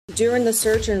During the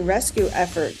search and rescue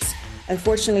efforts,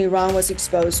 unfortunately, Ron was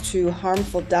exposed to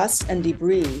harmful dust and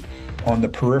debris. On the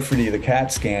periphery of the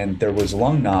CAT scan, there was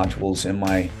lung nodules in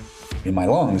my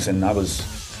lungs, and I was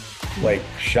like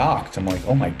shocked. I'm like,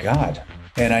 oh my God.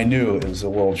 And I knew it was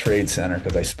the World Trade Center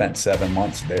because I spent 7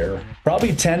 months there.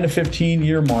 Probably 10 to 15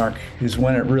 year mark is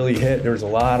when it really hit. There was a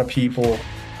lot of people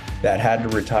that had to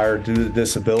retire due to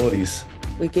disabilities.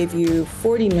 We gave you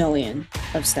 40 million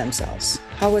of stem cells.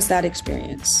 How was that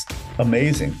experience?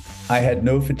 Amazing. I had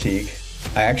no fatigue.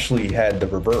 I actually had the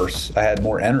reverse. I had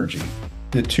more energy.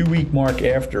 The 2-week mark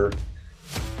after,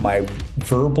 my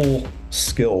verbal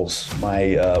skills,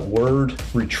 my word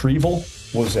retrieval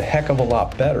was a heck of a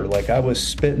lot better. Like I was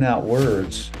spitting out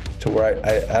words to where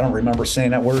I don't remember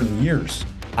saying that word in years.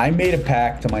 I made a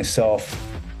pact to myself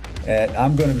that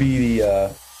I'm going to be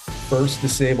the first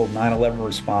disabled 9/11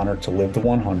 responder to live to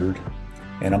 100.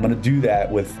 And I'm going to do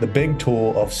that with the big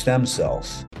tool of stem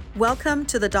cells. Welcome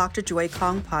to the Dr. Joy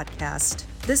Kong podcast.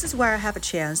 This is where I have a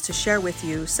chance to share with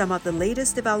you some of the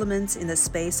latest developments in the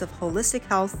space of holistic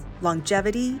health,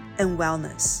 longevity, and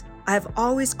wellness. I have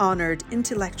always honored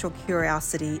intellectual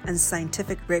curiosity and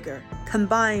scientific rigor,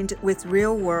 combined with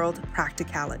real-world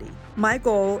practicality. My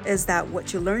goal is that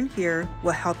what you learn here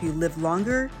will help you live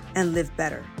longer and live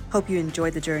better. Hope you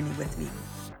enjoy the journey with me.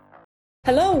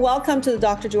 Hello, welcome to the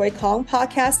Dr. Joy Kong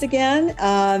podcast again.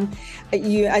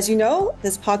 As you know,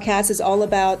 this podcast is all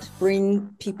about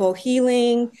bringing people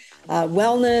healing,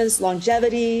 wellness,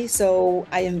 longevity. So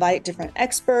I invite different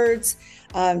experts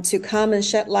to come and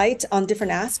shed light on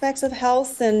different aspects of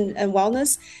health and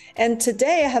wellness. And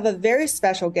today I have a very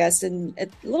special guest and a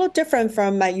little different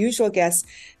from my usual guests.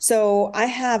 So I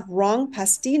have Ron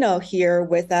Pastino here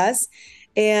with us.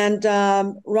 And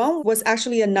Ron was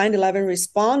actually a 9/11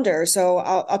 responder. So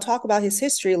I'll talk about his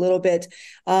history a little bit.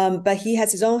 But he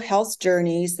has his own health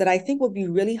journeys that I think will be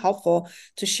really helpful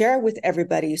to share with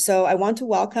everybody. So I want to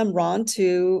welcome Ron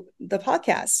to the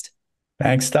podcast.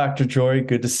 Thanks, Dr. Joy.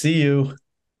 Good to see you.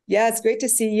 Yeah, it's great to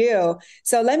see you.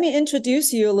 So let me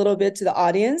introduce you a little bit to the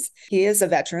audience. He is a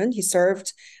veteran. He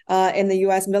served in the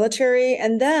U.S. military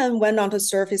and then went on to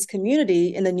serve his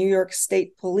community in the New York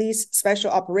State Police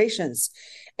Special Operations.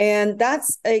 And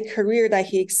that's a career that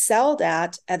he excelled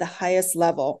at the highest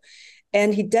level.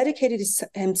 And he dedicated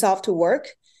himself to work,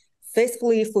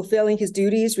 faithfully fulfilling his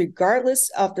duties regardless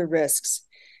of the risks.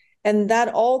 And that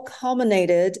all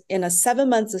culminated in a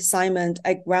 7-month assignment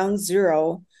at Ground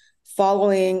Zero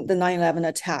following the 9/11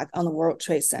 attack on the World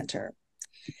Trade Center.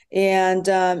 And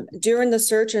during the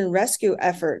search and rescue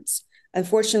efforts,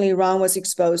 unfortunately, Ron was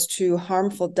exposed to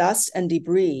harmful dust and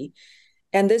debris.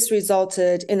 And this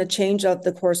resulted in a change of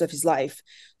the course of his life.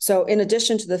 So in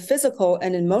addition to the physical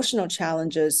and emotional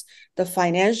challenges, the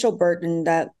financial burden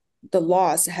that the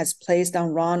loss has placed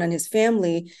on Ron and his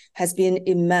family has been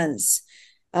immense.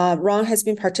 Ron has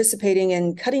been participating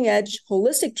in cutting-edge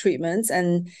holistic treatments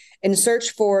and in search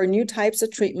for new types of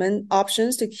treatment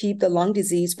options to keep the lung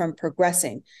disease from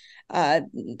progressing.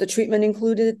 The treatment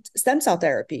included stem cell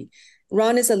therapy.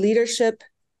 Ron is a leadership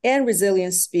and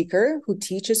resilience speaker who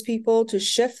teaches people to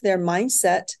shift their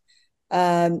mindset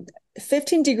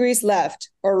 15 degrees left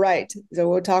or right. So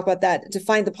we'll talk about that to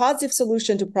find the positive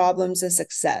solution to problems and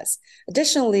success.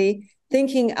 Additionally,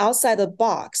 thinking outside the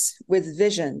box with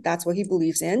vision. That's what he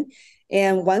believes in.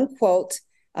 And one quote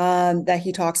that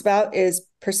he talks about is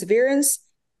perseverance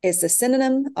is the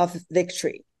synonym of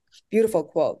victory. Beautiful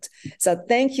quote. So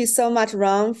thank you so much,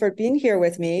 Ron, for being here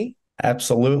with me.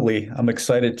 Absolutely. I'm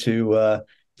excited to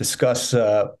discuss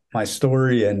my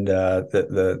story and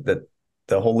the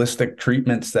holistic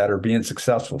treatments that are being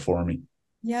successful for me.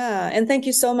 Yeah. And thank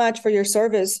you so much for your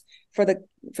service for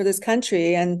this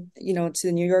country and, to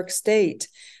the New York State.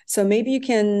 So maybe you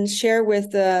can share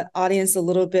with the audience a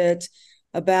little bit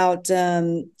about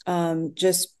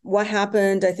just what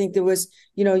happened. I think there was,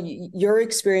 your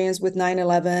experience with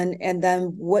 9/11 and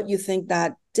then what you think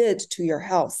that did to your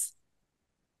health.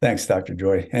 Thanks, Dr.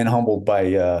 Joy, and humbled by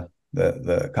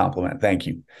the compliment. Thank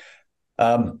you.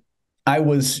 I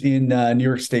was in New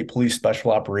York State Police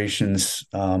Special Operations.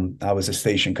 I was a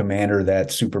station commander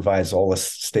that supervised all the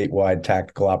statewide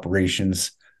tactical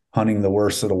operations, hunting the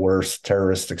worst of the worst,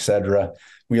 terrorists, etc.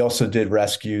 We also did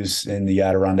rescues in the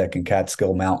Adirondack and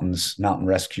Catskill Mountains, mountain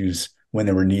rescues when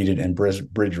they were needed, and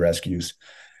bridge rescues.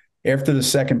 After the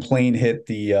second plane hit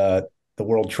the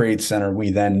World Trade Center,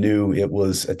 we then knew it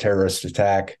was a terrorist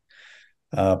attack.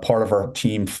 Part of our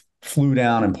team flew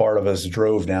down and part of us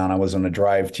drove down. I was on a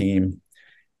drive team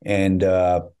and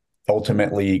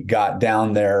ultimately got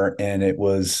down there, and it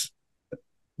was,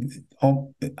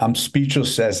 I'm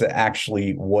speechless as to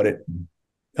actually what it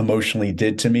emotionally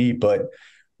did to me. But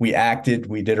we acted,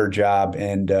 we did our job,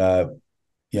 and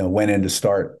went in to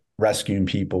start rescuing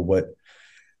people, but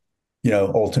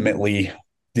ultimately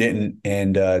didn't,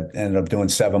 and ended up doing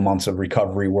 7 months of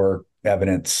recovery work,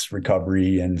 evidence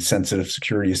recovery, and sensitive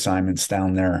security assignments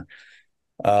down there.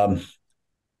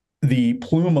 The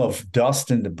plume of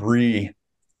dust and debris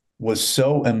was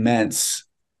so immense.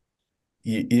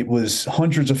 It was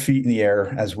hundreds of feet in the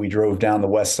air as we drove down the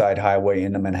West Side Highway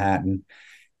into Manhattan.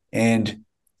 And,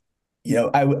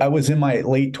 I was in my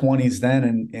late 20s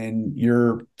then, and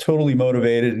you're totally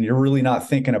motivated, and you're really not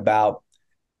thinking about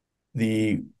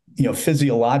the,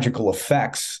 physiological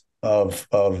effects of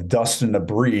dust and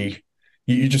debris.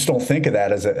 You just don't think of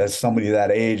that as somebody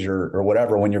that age or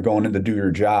whatever when you're going in to do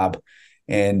your job.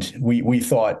 And we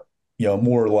thought,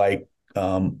 more like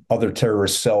other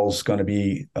terrorist cells going to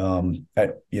be, we're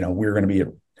going to be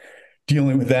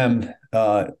dealing with them.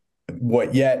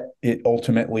 What yet it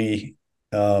ultimately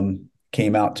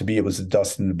came out to be, it was the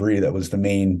dust and debris that was the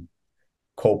main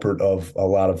culprit of a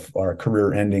lot of our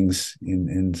career endings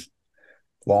in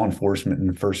law enforcement and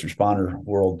the first responder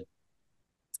world.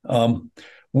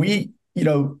 We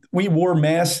wore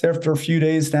masks after a few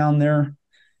days down there,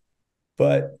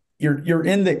 but you're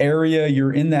in the area,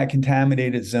 you're in that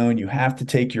contaminated zone. You have to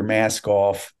take your mask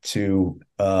off to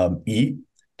eat,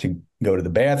 to go to the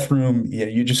bathroom.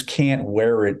 You just can't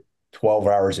wear it 12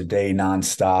 hours a day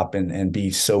nonstop and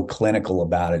be so clinical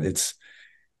about it. It's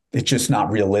just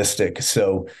not realistic.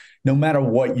 So no matter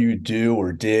what you do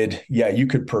or did, you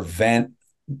could prevent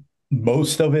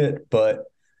most of it, but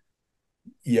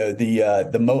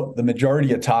the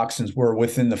majority of toxins were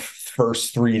within the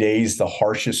first 3 days, the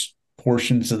harshest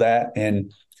portions of that.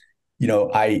 And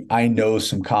I know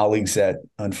some colleagues that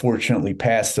unfortunately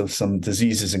passed of some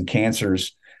diseases and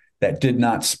cancers that did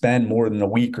not spend more than a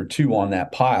week or two on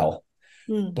that pile.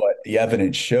 But the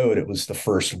evidence showed it was the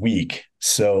first week.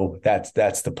 So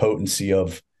that's the potency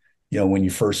of, when you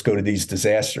first go to these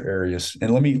disaster areas.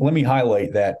 And let me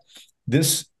highlight that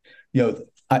this,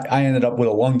 I ended up with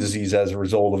a lung disease as a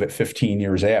result of it 15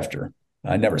 years after.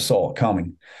 I never saw it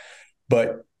coming.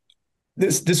 But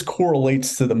this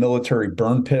correlates to the military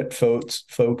burn pit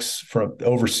folks from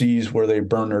overseas, where they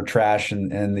burn their trash,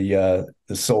 and the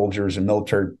soldiers and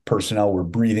military personnel were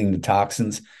breathing the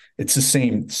toxins. It's the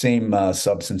same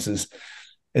substances,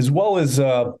 as well as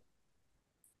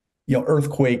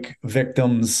earthquake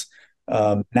victims,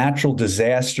 natural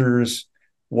disasters,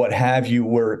 what have you,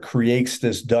 where it creates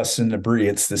this dust and debris.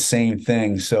 It's the same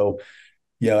thing. So,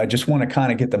 I just want to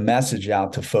kind of get the message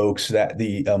out to folks that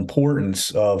the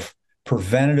importance of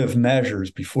preventative measures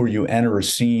before you enter a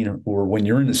scene, or when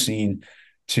you're in the scene,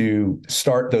 to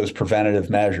start those preventative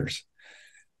measures.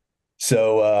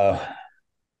 So,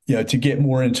 to get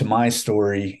more into my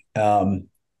story, I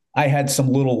had some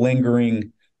little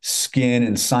lingering skin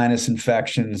and sinus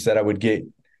infections that I would get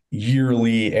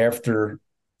yearly after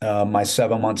my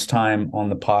 7 months time on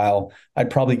the pile.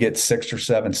 I'd probably get 6 or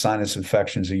 7 sinus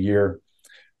infections a year.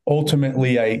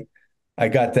 Ultimately, I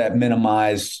got that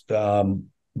minimized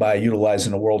by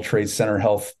utilizing the World Trade Center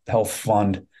Health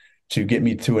Fund to get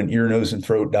me to an ear, nose, and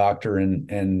throat doctor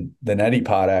and the neti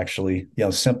pot, actually,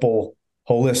 simple,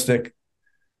 holistic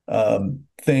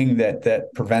thing that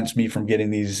prevents me from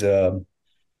getting these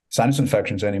sinus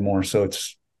infections anymore. So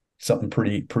it's something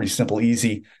pretty simple,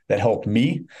 easy, that helped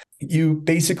me. You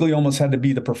basically almost had to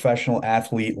be the professional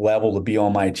athlete level to be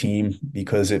on my team,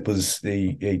 because it was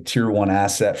a tier 1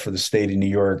 asset for the state of New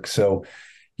York. So,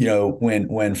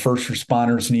 when first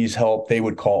responders needs help, they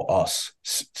would call us.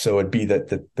 So it'd be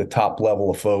the top level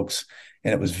of folks,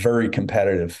 and it was very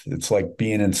competitive. It's like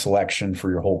being in selection for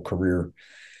your whole career.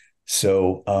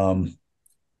 So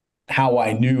how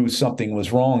I knew something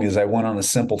was wrong is I went on a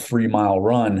simple 3-mile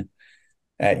run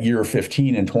at year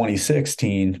 15 in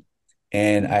 2016,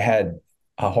 and I had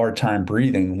a hard time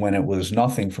breathing when it was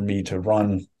nothing for me to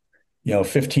run,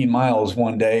 15 miles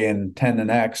one day and 10 the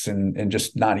next, and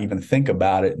just not even think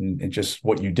about it, and just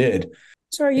what you did.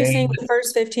 So are you saying the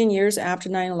first 15 years after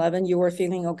 9/11, you were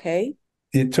feeling okay?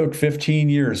 It took 15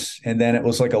 years, and then it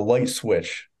was like a light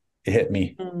switch. It hit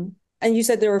me. Mm-hmm. And you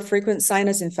said there were frequent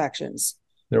sinus infections.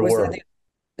 There were.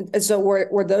 So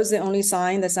were those the only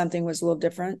sign that something was a little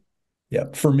different? Yeah,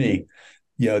 for me.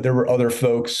 There were other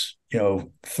folks,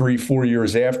 3-4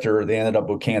 years after, they ended up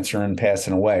with cancer and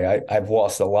passing away. I've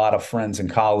lost a lot of friends and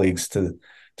colleagues to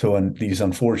these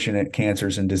unfortunate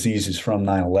cancers and diseases from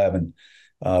 9/11.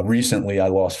 Recently, I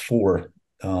lost 4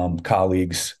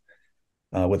 colleagues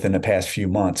within the past few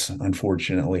months,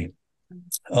 unfortunately.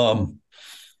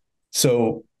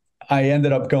 So I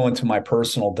ended up going to my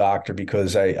personal doctor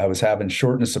because I was having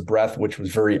shortness of breath, which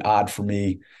was very odd for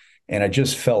me, and I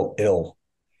just felt ill.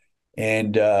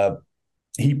 And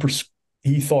he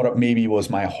he thought it maybe was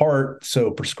my heart,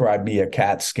 so prescribed me a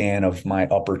CAT scan of my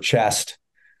upper chest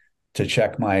to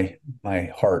check my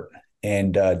heart,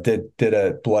 and did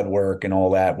a blood work and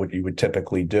all that, what you would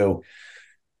typically do.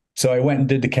 So I went and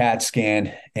did the CAT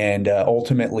scan, and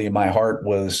ultimately my heart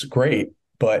was great,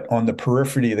 but on the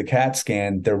periphery of the CAT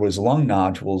scan, there was lung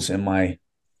nodules in my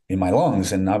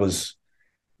lungs, and I was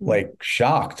like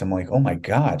shocked. I'm like, oh my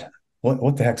God,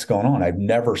 what the heck's going on? I've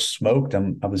never smoked.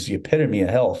 I was the epitome of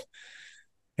health.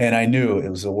 And I knew it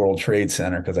was the World Trade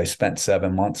Center because I spent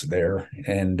 7 months there.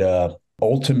 And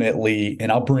ultimately,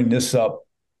 and I'll bring this up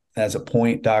as a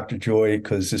point, Dr. Joy,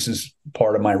 because this is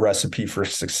part of my recipe for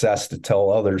success to tell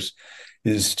others,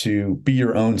 is to be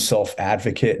your own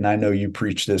self-advocate. And I know you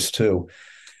preach this too,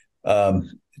 to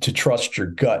trust your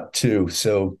gut too.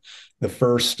 So the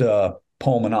first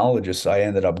pulmonologist I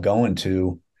ended up going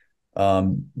to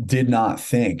did not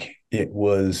think it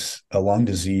was a lung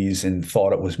disease and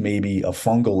thought it was maybe a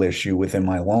fungal issue within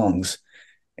my lungs.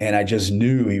 And I just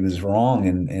knew he was wrong.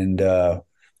 And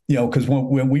because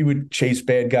when we would chase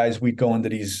bad guys, we'd go into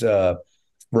these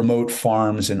remote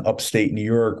farms in upstate New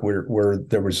York where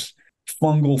there was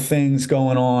fungal things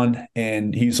going on.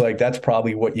 And he's like, that's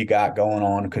probably what you got going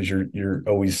on because you're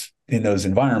always in those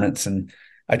environments. And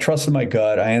I trusted my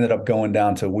gut. I ended up going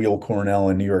down to Weill Cornell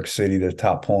in New York City, the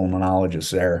top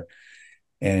pulmonologist there.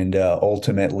 And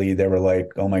ultimately, they were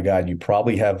like, oh, my God, you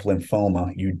probably have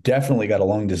lymphoma. You definitely got a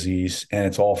lung disease, and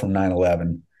it's all from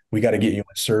 9/11. We got to get you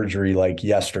in surgery like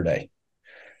yesterday.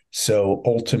 So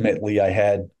ultimately, I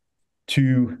had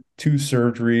two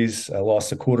surgeries. I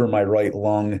lost a quarter of my right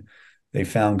lung. They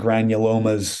found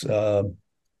granulomas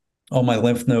on my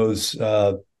lymph nodes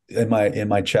in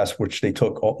my chest, which they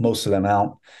took most of them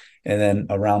out, and then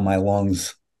around my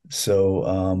lungs.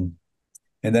 So,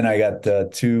 and then I got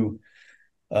two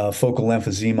focal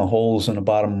emphysema holes in the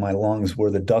bottom of my lungs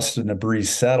where the dust and debris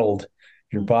settled.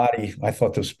 Your body, I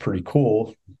thought this was pretty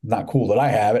cool. Not cool that I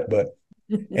have it, but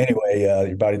anyway,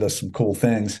 your body does some cool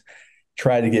things.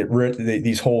 Try to get rid of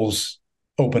these holes,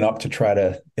 open up to try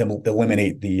to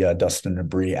eliminate the dust and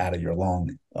debris out of your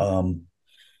lung.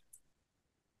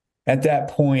 At that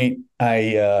point,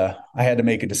 I had to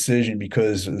make a decision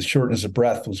because the shortness of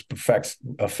breath was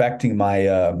affecting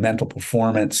my mental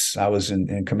performance. I was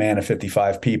in command of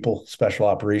 55 people, special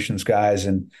operations guys,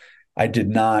 and I did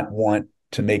not want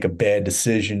to make a bad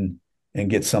decision and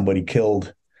get somebody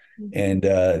killed and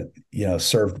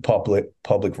serve the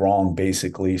public wrong,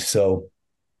 basically. So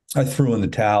I threw in the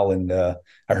towel, and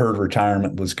I heard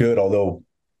retirement was good. Although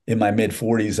in my mid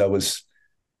 40s, I would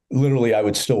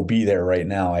still be there right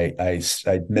now. I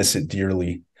miss it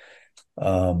dearly.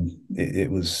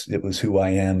 It was who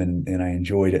I am, and I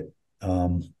enjoyed it.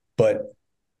 But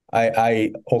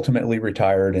I ultimately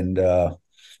retired, and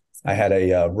I had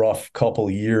a rough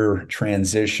couple-year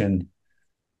transition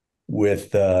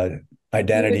with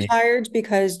identity. You retired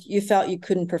because you felt you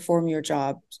couldn't perform your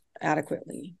job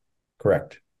adequately.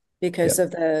 Correct. Because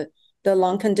of the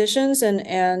lung conditions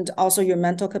and also your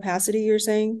mental capacity, you're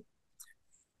saying?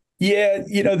 Yeah,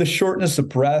 the shortness of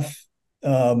breath,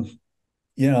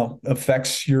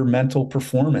 affects your mental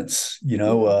performance.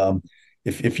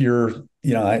 If you're,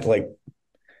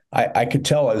 I could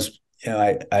tell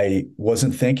I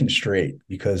wasn't thinking straight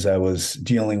because I was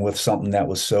dealing with something that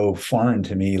was so foreign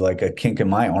to me, like a kink in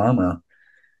my armor.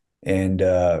 And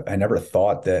I never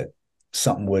thought that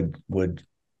something would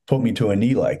put me to a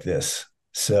knee like this.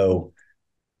 So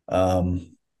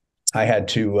I had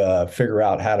to figure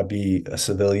out how to be a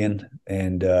civilian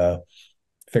and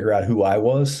figure out who I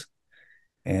was.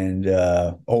 And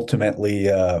ultimately,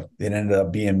 it ended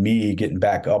up being me getting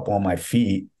back up on my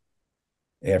feet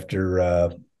after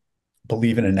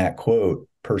believing in that quote,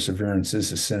 perseverance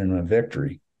is a synonym of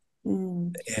victory.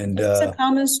 And it's a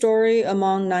common story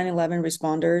among 9/11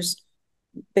 responders,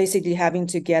 basically having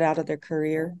to get out of their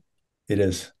career. It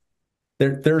is.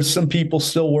 There's some people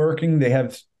still working. They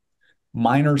have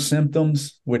minor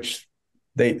symptoms, which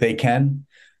they can,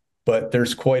 but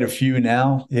there's quite a few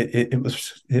now. It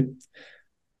was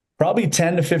probably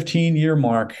 10 to 15 year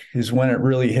mark is when it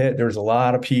really hit. There's a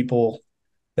lot of people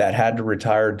that had to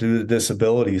retire due to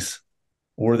disabilities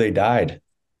or they died.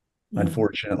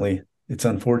 Unfortunately, it's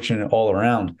unfortunate all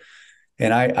around.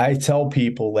 And I tell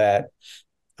people that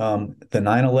the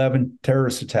 9/11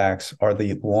 terrorist attacks are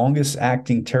the longest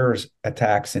acting terrorist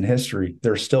attacks in history.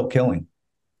 They're still killing.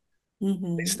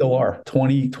 They still are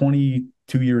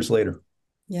 22 years later.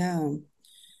 Yeah.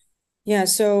 Yeah.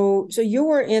 So you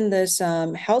were in this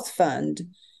health fund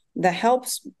that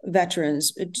helps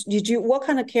veterans. What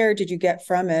kind of care did you get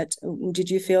from it? Did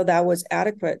you feel that was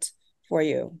adequate for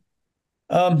you?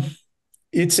 Um,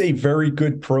 it's a very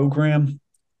good program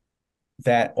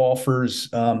that offers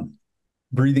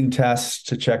breathing tests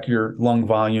to check your lung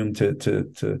volume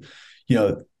to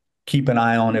keep an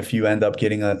eye on if you end up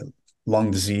getting a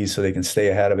lung disease so they can stay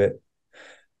ahead of it.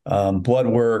 Blood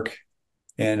work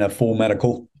and a full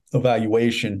medical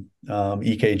evaluation,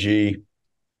 EKG,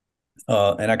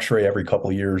 an X-ray every couple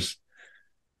of years.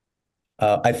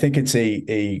 I think it's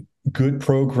a good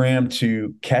program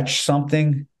to catch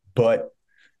something, but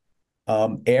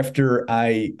after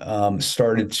I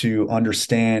started to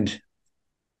understand,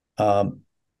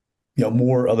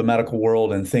 more of the medical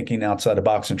world and thinking outside the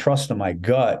box and trusting my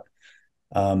gut,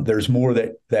 there's more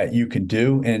that you can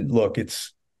do. And look,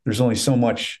 there's only so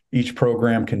much each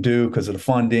program can do because of the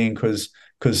funding,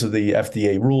 because of the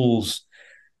FDA rules,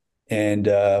 and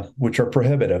which are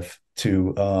prohibitive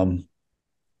to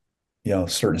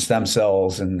certain stem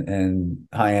cells and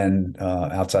high end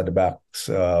outside the box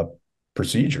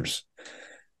procedures.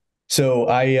 So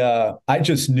I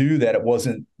just knew that it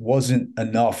wasn't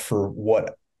enough for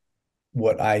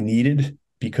what I needed,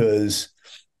 because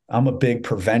I'm a big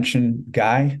prevention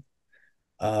guy.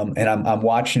 And I'm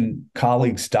watching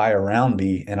colleagues die around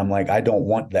me, and I'm like, I don't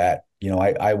want that.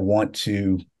 I want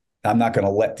to. I'm not going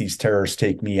to let these terrorists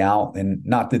take me out. And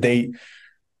not that they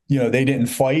didn't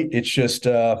fight. It's just,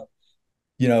 I'm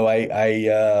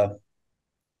a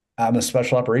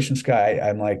special operations guy.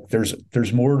 I'm like,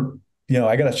 there's more.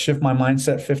 I got to shift my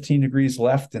mindset 15 degrees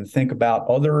left and think about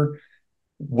other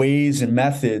ways and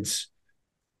methods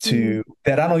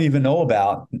that I don't even know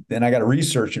about. And I got to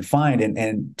research and find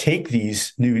and take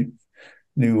these new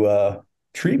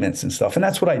treatments and stuff. And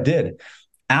that's what I did.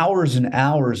 Hours and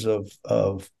hours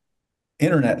of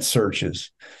internet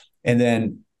searches, and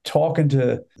then talking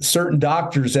to certain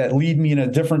doctors that lead me in a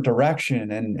different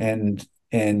direction.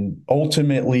 And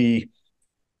ultimately,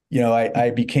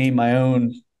 I became my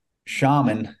own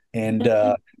shaman and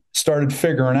started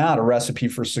figuring out a recipe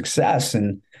for success.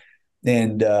 And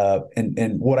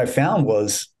what I found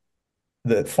was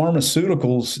that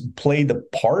pharmaceuticals played the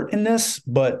part in this,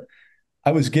 but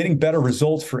I was getting better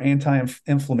results for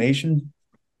anti-inflammation,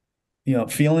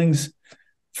 feelings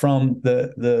from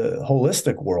the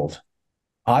holistic world,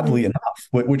 oddly enough,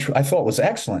 which I thought was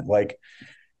excellent.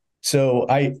 So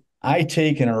I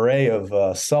take an array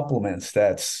of supplements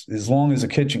that's as long as a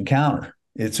kitchen counter.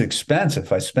 It's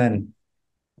expensive. I spend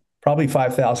probably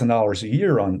 $5,000 a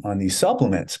year on these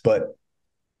supplements, but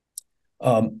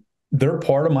they're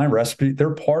part of my recipe.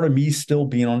 They're part of me still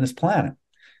being on this planet.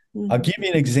 I'll give you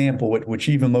an example, which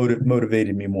even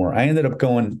motivated me more. I ended up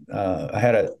going.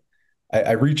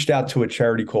 I reached out to a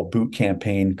charity called Boot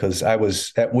Campaign because I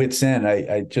was at wit's end.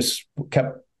 I just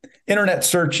kept internet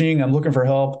searching. I'm looking for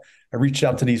help. I reached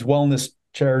out to these wellness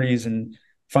charities, and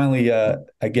finally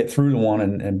I get through to one,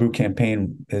 and Boot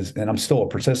Campaign and I'm still a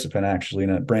participant actually,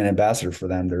 and a brand ambassador for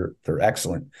them. They're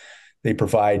excellent. They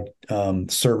provide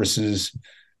services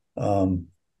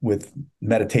with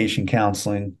meditation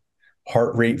counseling,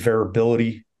 heart rate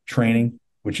variability training,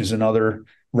 which is another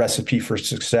recipe for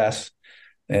success.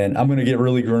 And I'm going to get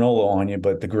really granola on you,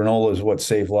 but the granola is what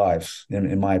saved lives,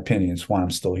 in my opinion. It's why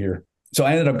I'm still here. So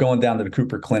I ended up going down to the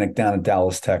Cooper Clinic down in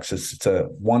Dallas, Texas. It's a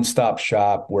one-stop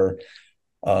shop where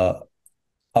a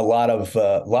lot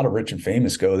of rich and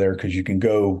famous go there, because you can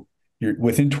go.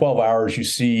 Within 12 hours, you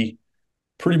see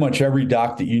pretty much every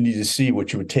doc that you need to see,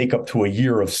 which would take up to a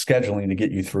year of scheduling to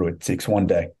get you through it. It takes one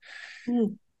day.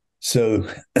 So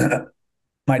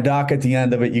my doc, at the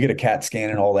end of it, you get a CAT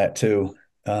scan and all that too.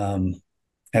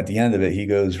 At the end of it, he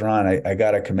goes, Ron, I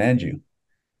got to commend you.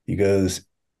 He goes,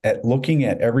 at looking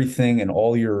at everything and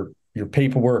all your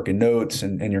paperwork and notes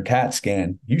and your CAT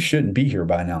scan, you shouldn't be here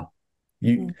by now.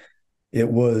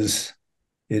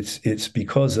 It's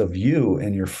because of you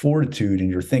and your fortitude and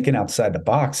your thinking outside the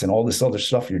box and all this other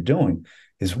stuff you're doing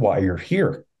is why you're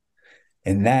here.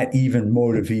 And that even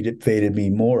motivated me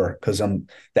more, because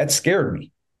that scared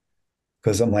me,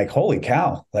 because I'm like, holy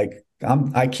cow, like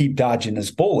I keep dodging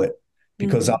this bullet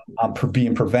because I'm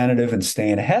being preventative and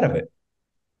staying ahead of it.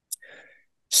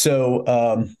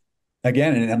 So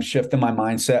again, and I'm shifting my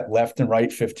mindset left and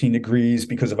right 15 degrees,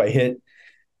 because if I hit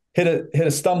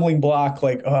a stumbling block,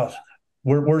 like, oh,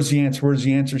 where's the answer? Where's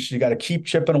the answer? So you got to keep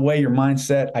chipping away your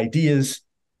mindset, ideas,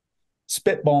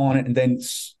 spitballing it, and then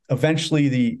eventually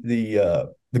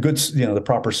the good, the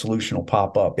proper solution will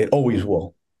pop up. It always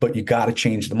will, but you got to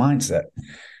change the mindset.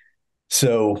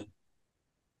 So,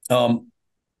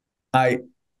 I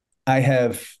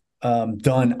have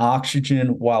done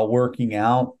oxygen while working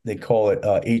out. They call it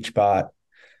HBOT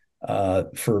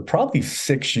for probably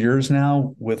 6 years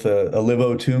now with a Live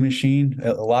O2 machine.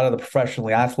 A lot of the professional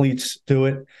athletes do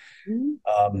it.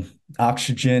 Mhm.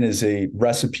 Oxygen is a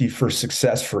recipe for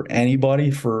success for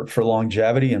anybody for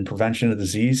longevity and prevention of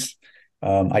disease.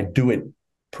 I do it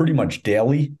pretty much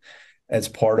daily as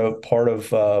what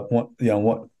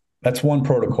that's one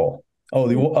protocol. Oh,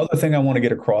 the other thing I want to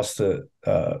get across to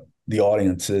the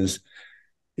audience is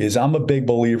I'm a big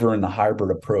believer in the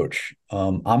hybrid approach.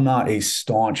 I'm not a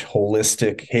staunch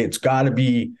holistic, hey, it's got to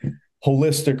be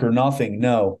holistic or nothing.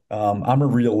 No, I'm a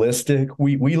realistic.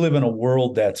 We live in a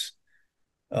world that's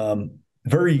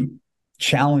very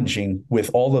challenging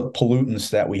with all the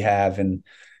pollutants that we have. And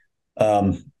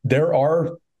there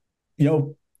are,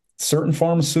 certain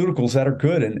pharmaceuticals that are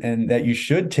good and that you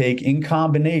should take in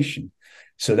combination.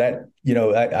 So that,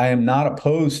 I am not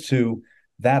opposed to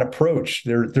that approach.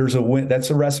 There's a win.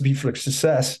 That's a recipe for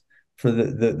success for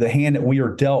the hand that we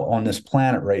are dealt on this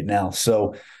planet right now.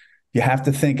 So you have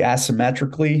to think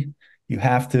asymmetrically. You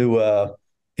have to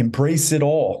embrace it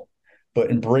all, but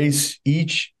embrace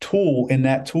each tool in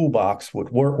that toolbox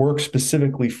would work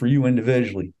specifically for you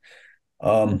individually.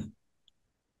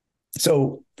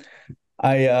 So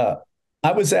I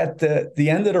was at the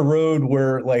end of the road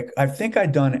where, like, I think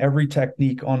I'd done every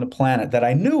technique on the planet that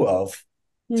I knew of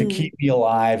to keep me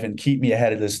alive and keep me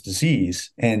ahead of this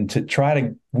disease and to try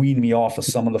to wean me off of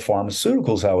some of the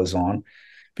pharmaceuticals I was on.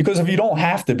 Because if you don't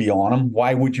have to be on them,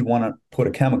 why would you want to put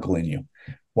a chemical in you?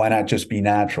 Why not just be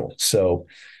natural? So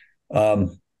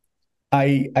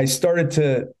I started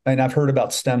to, and I've heard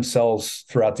about stem cells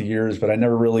throughout the years, but I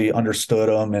never really understood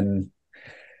them.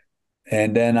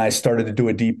 And then I started to do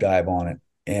a deep dive on it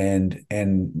and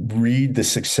read the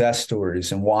success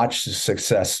stories and watch the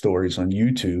success stories on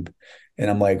YouTube. And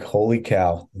I'm like, holy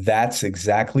cow, that's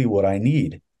exactly what I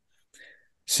need.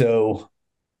 So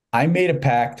I made a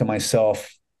pact to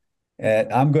myself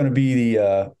that I'm going to be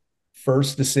the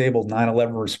first disabled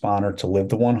 9/11 responder to live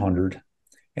to 100.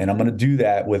 And I'm going to do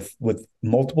that with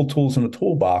multiple tools in the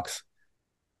toolbox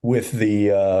with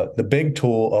the big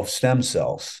tool of stem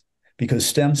cells, because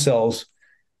stem cells,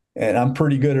 and I'm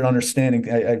pretty good at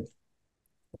understanding.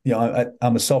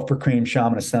 I'm a self-proclaimed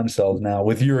shaman of stem cells now,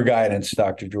 with your guidance,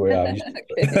 Dr. Joy, obviously.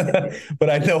 Okay. But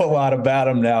I know a lot about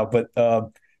them now. But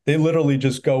they literally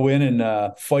just go in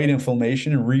and fight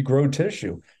inflammation and regrow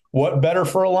tissue. What better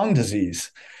for a lung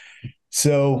disease?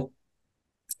 So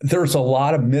there's a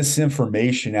lot of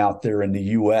misinformation out there in the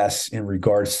U.S. in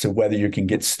regards to whether you can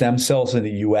get stem cells in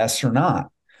the U.S. or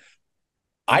not.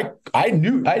 I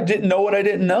didn't know what I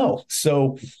didn't know.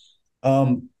 So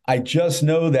I just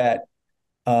know that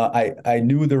I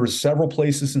knew there were several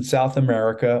places in South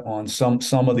America on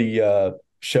some of the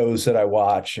shows that I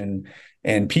watch and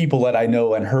people that I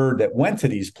know and heard that went to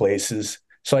these places.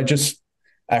 So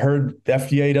I heard the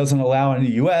FDA doesn't allow it in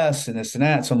the U.S. and this and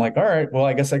that. So I'm like, all right, well,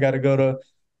 I guess I got to go to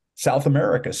South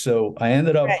America. So I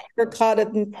ended up. Right. You're caught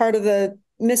in part of the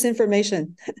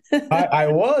misinformation. I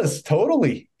was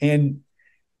totally, and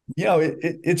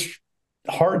it's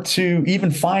hard to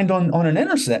even find on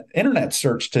an internet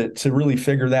search to really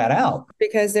figure that out,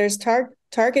 because there's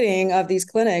targeting of these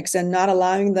clinics and not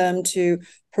allowing them to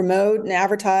promote and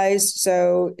advertise.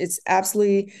 So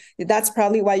that's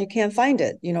probably why you can't find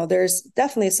it. There's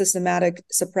definitely a systematic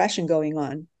suppression going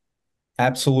on.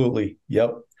 Absolutely.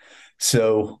 Yep.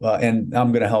 So, and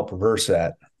I'm going to help reverse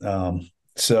that.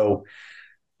 So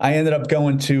I ended up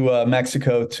going to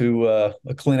Mexico to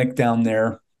a clinic down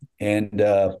there and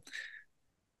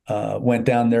went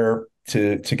down there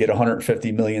to get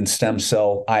 150 million stem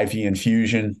cell IV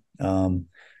infusion.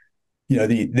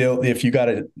 If you got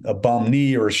a bum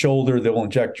knee or a shoulder, they'll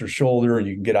inject your shoulder and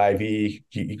you can get IV.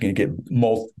 You can get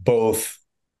both.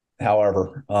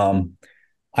 However,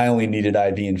 I only needed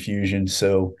IV infusion.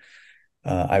 So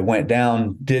I went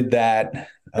down, did that.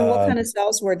 And what kind of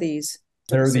cells were these?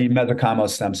 They're the mesenchymal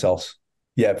stem cells.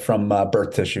 Yeah, from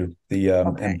birth tissue, the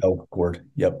umbilical cord.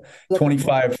 Yep.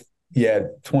 25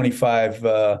 year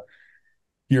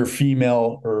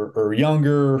female or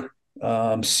younger,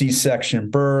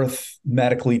 C-section birth,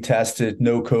 medically tested,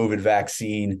 no COVID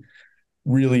vaccine,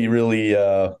 really, really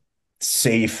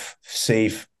safe,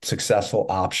 successful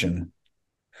option.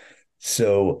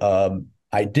 So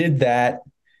I did that.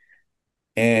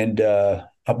 And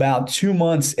about 2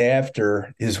 months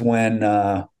after is when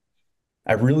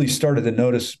I really started to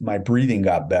notice my breathing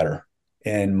got better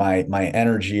and my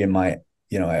energy and I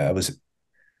was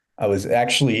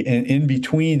actually in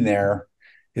between. There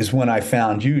is when I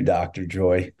found you, Dr.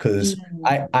 Joy, because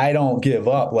I don't give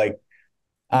up. Like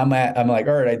I'm like,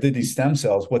 all right, I did these stem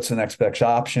cells. What's the next best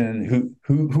option?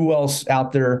 Who else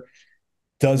out there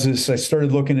does this? I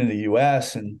started looking in the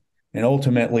US and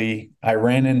ultimately I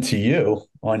ran into you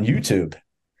on YouTube.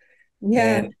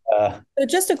 Yeah. So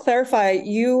just to clarify,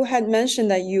 you had mentioned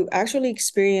that you actually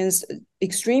experienced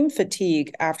extreme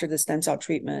fatigue after the stem cell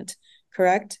treatment,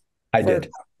 correct? I For did.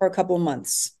 for a couple of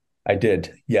months. I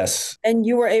did. Yes. And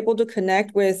you were able to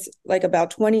connect with like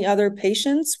about 20 other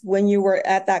patients when you were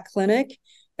at that clinic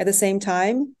at the same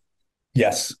time?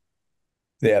 Yes.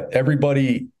 Yeah.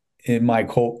 Everybody in my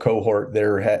cohort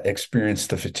there had experienced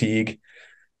the fatigue,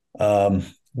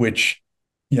 which,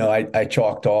 I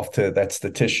chalked off to that's the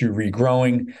tissue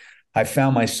regrowing. I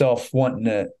found myself wanting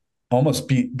to almost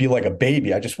be like a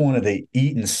baby. I just wanted to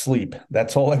eat and sleep.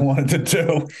 That's all I wanted to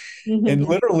do. And Mm-hmm.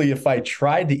 literally, if I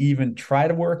tried to even try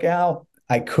to work out,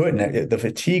 I couldn't. The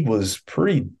fatigue was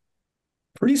pretty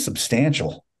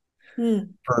substantial Hmm.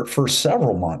 for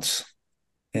several months,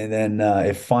 and then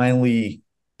it finally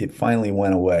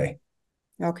went away.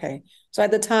 Okay. So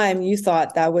at the time you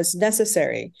thought that was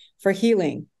necessary for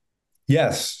healing.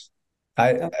 Yes,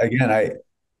 I Oh, again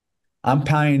I'm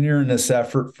pioneering this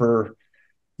effort for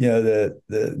the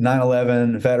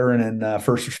 9/11 veteran and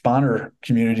first responder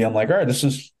community. I'm like, all right, this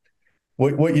is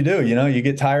what you do. You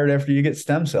get tired after you get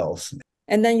stem cells.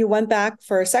 and then you went back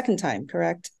for a second time,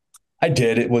 correct? I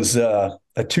did. It was a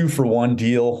 2-for-1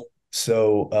 deal.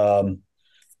 So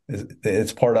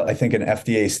it's part of, I think, an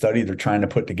FDA study they're trying to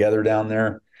put together down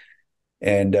there.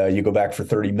 And you go back for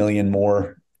 30 million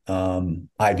more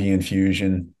IV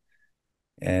infusion.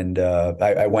 And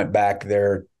I went back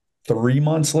there 3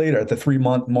 months later at the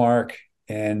 3-month mark.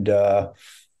 And I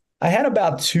had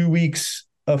about 2 weeks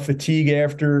of fatigue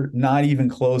after, not even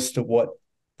close to what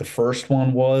the first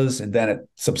one was. And then it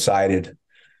subsided.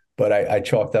 But I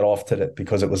chalked that off to that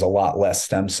because it was a lot less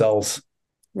stem cells.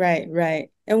 Right, right.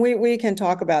 And we can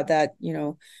talk about that,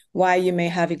 why you may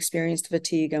have experienced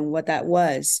fatigue and what that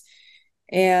was.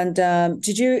 And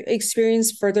did you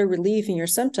experience further relief in your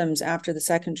symptoms after the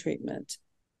second treatment?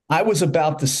 I was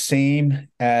about the same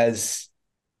as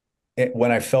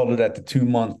when I felt it at the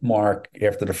 2-month mark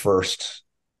after the first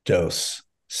dose.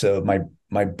 So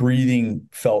my breathing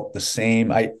felt the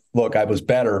same. I was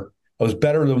better. I was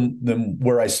better than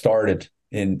where I started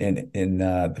from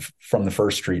the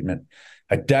first treatment.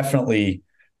 I definitely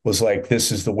was like,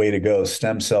 this is the way to go.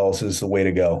 Stem cells is the way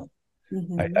to go. I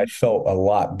Mm-hmm. felt a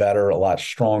lot better, a lot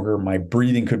stronger. My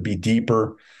breathing could be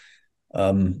deeper.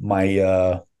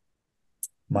 My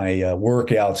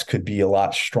workouts could be a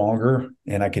lot stronger,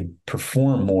 and I could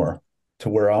perform more to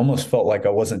where I almost felt like I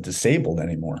wasn't disabled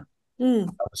anymore. Mm,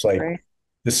 I was like, great.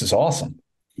 this is awesome.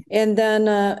 And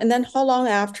then how long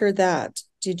after that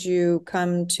did you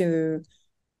come to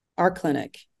our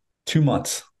clinic? 2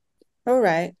 months. All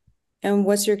right. And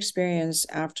what's your experience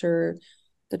after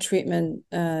the treatment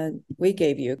we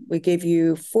gave you? We gave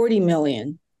you 40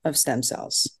 million of stem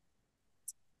cells.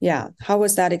 Yeah. How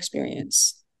was that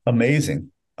experience?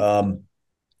 Amazing. I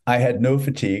had no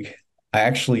fatigue. I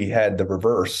actually had the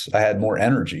reverse. I had more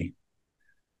energy.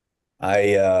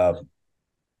 I, uh,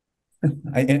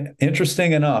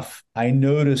 interesting enough, I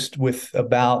noticed with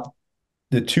about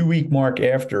the 2-week mark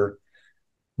after,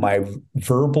 my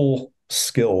verbal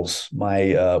skills,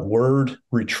 my word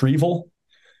retrieval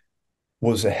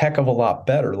was a heck of a lot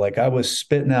better. Like I was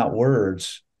spitting out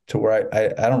words to where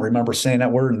I don't remember saying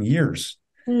that word in years.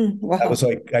 I Wow. was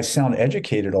like, I sound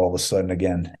educated all of a sudden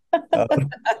again. Uh,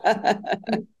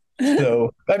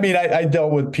 so, I mean, I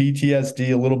dealt with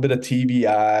PTSD, a little bit of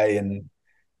TBI, and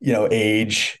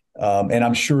age, and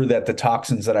I'm sure that the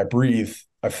toxins that I breathe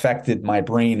affected my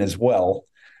brain as well.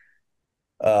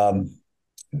 Um,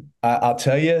 I'll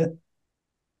tell you,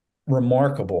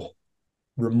 remarkable,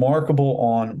 remarkable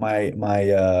on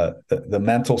the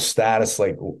mental status,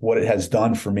 like what it has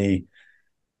done for me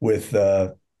with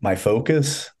my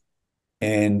focus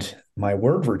and my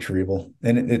word retrieval,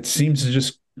 and it seems to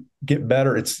just get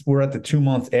better. We're at the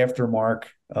 2-month after mark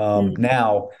Mm,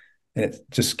 now, and it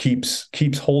just keeps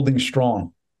holding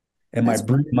strong. And that's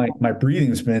my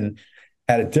breathing's been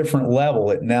at a different level.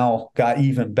 It now got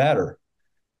even better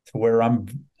to where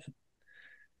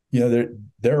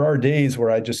there are days where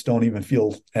I just don't even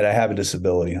feel that I have a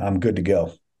disability. I'm good to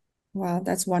go. wow.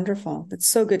 That's wonderful. That's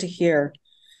so good to hear.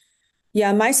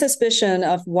 Yeah, my suspicion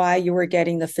of why you were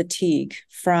getting the fatigue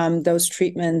from those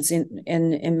treatments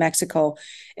in Mexico,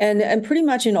 and pretty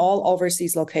much in all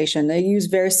overseas location, they use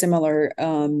very similar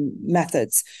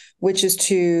methods, which is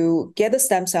to get the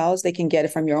stem cells. They can get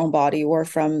it from your own body or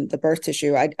from the birth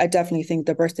tissue. I definitely think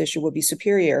the birth tissue would be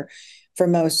superior for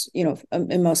most,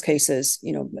 in most cases.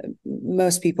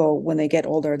 Most people when they get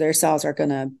older, their cells are going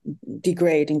to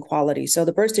degrade in quality. So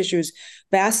the birth tissue is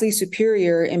vastly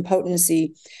superior in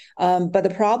potency, but the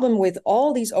problem with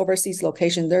all these overseas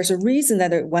locations, there's a reason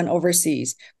that it went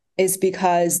overseas. is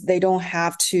because they don't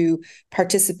have to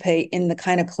participate in the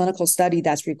kind of clinical study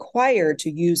that's required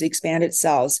to use expanded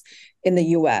cells in the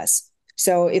US.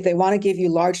 So if they want to give you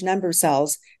large number of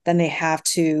cells, then they have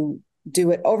to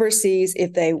do it overseas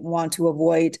if they want to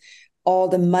avoid all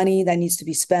the money that needs to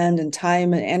be spent and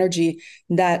time and energy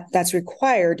that's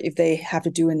required if they have to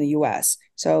do in the US.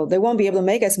 So they won't be able to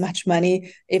make as much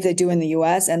money if they do in the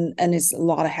US, and it's a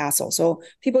lot of hassle. So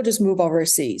people just move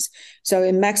overseas. So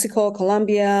in Mexico,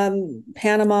 Colombia,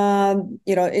 Panama,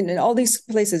 in all these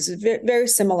places, very, very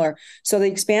similar. So they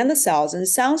expand the cells, and it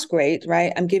sounds great,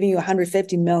 right? I'm giving you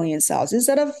 150 million cells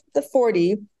instead of the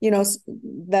 40,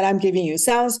 that I'm giving you.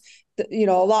 Sounds a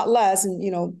lot less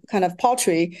and, kind of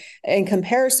paltry in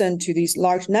comparison to these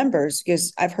large numbers,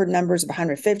 because I've heard numbers of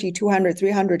 150, 200,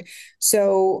 300.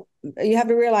 So you have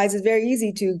to realize it's very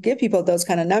easy to give people those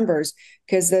kind of numbers,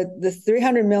 because the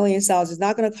 300 million cells is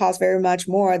not going to cost very much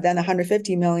more than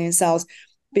 150 million cells,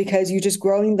 because you're just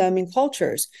growing them in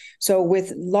cultures. So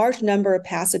with large number of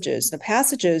passages, the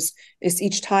passages is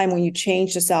each time when you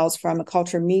change the cells from a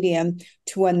culture medium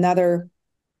to another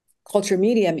culture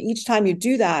medium. Each time you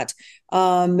do that,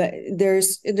 there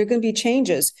are going to be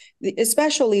changes,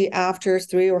 especially after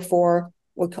 3 or 4,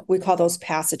 we call those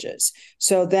passages.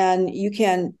 So then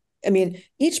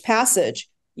each passage,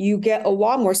 you get a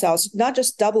lot more cells, not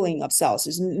just doubling of cells.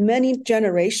 There's many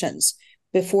generations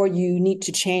before you need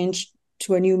to change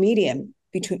to a new medium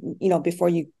before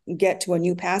you get to a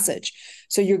new passage.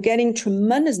 So you're getting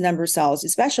tremendous number of cells,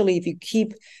 especially if you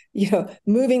keep,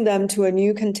 moving them to a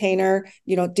new container,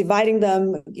 dividing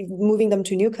them, moving them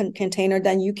to a new container,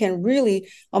 then you can really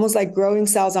almost like growing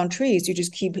cells on trees. You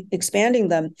just keep expanding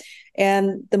them.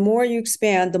 And the more you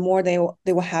expand, the more they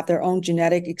will have their own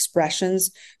genetic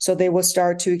expressions. So they will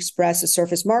start to express the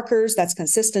surface markers that's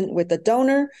consistent with the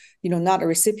donor, not a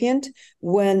recipient.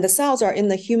 When the cells are in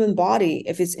the human body,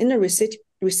 if it's in the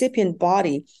recipient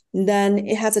body, then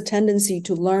it has a tendency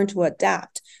to learn to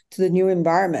adapt to the new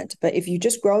environment. But if you're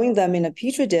just growing them in a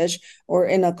petri dish or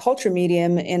in a culture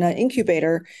medium, in an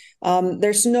incubator,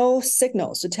 there's no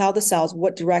signals to tell the cells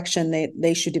what direction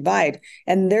they should divide.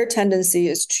 And their tendency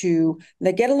is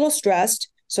they get a little stressed.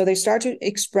 So they start to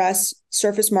express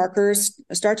surface markers,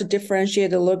 start to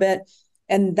differentiate a little bit.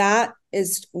 And that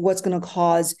is what's going to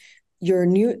cause the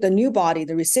new body,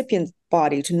 the recipient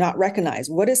body, to not recognize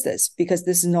what is this, because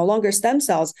this is no longer stem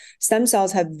cells. Stem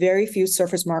cells have very few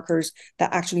surface markers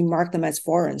that actually mark them as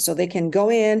foreign. So they can go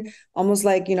in almost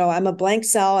like, I'm a blank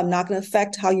cell. I'm not going to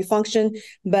affect how you function.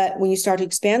 But when you start to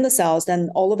expand the cells, then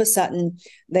all of a sudden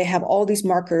they have all these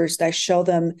markers that show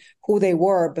them who they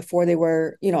were before they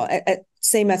were,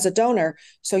 same as a donor.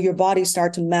 So your body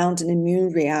starts to mount an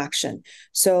immune reaction.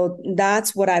 So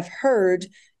that's what I've heard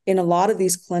in a lot of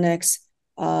these clinics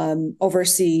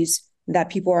overseas, that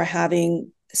people are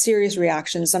having serious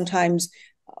reactions. Sometimes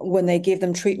when they give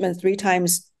them treatment 3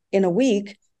 times in a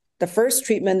week, the first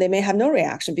treatment, they may have no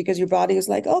reaction because your body is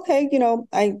like, okay,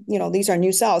 these are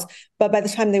new cells. But by the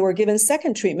time they were given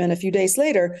second treatment a few days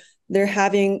later, they're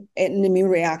having an immune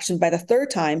reaction. By the third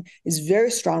time is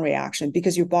very strong reaction,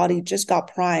 because your body just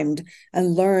got primed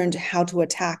and learned how to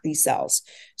attack these cells.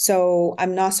 So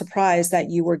I'm not surprised that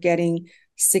you were getting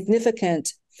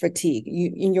significant fatigue,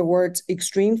 in your words,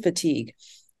 extreme fatigue.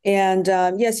 And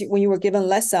yes, when you were given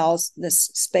less cells, this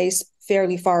space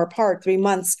fairly far apart, 3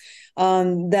 months,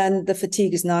 then the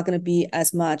fatigue is not going to be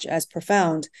as much as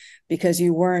profound, because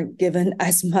you weren't given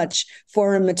as much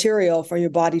foreign material for your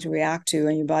body to react to,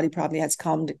 and your body probably has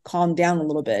calmed down a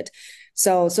little bit.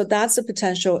 So that's a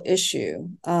potential issue.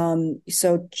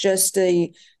 So just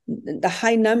the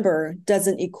high number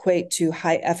doesn't equate to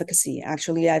high efficacy.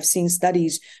 Actually, I've seen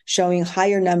studies showing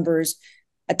higher numbers,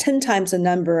 10 times the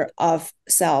number of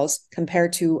cells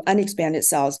compared to unexpanded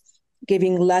cells,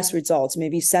 giving less results,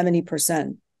 maybe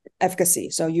 70% efficacy.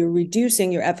 So you're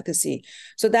reducing your efficacy.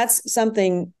 So that's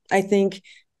something I think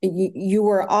you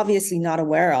were obviously not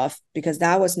aware of, because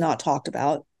that was not talked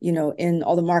about, in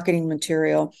all the marketing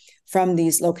material from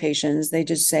these locations. They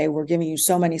just say, we're giving you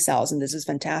so many cells and this is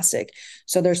fantastic.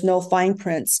 So there's no fine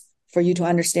prints for you to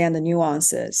understand the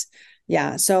nuances.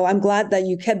 Yeah. So I'm glad that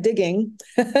you kept digging.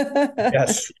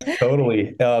 Yes,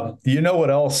 totally. What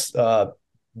else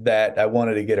that I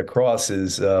wanted to get across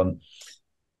is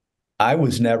I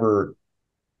was never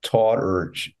taught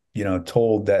or,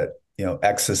 told that,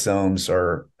 exosomes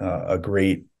are a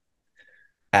great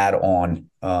add-on.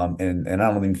 And I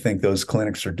don't even think those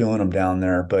clinics are doing them down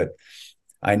there, but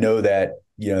I know that,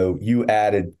 you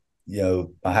added, a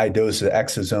high dose of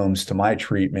exosomes to my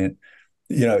treatment.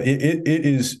 It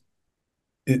is,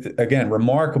 again,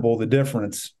 remarkable the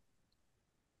difference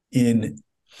in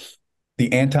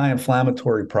the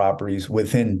anti-inflammatory properties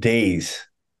within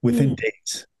Mm.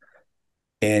 days,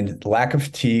 and lack of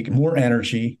fatigue, more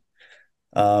energy.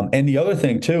 And the other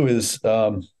thing too is,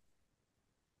 I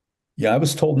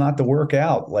was told not to work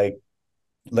out. Like,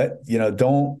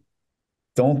 don't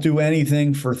do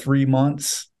anything for 3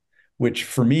 months, which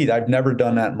for me, I've never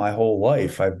done that in my whole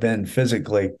life. I've been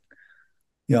physically,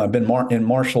 I've been in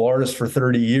martial artists for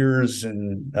 30 years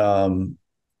and,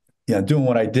 doing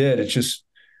what I did. It's just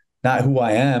not who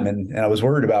I am. And I was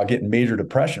worried about getting major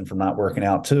depression from not working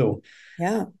out too.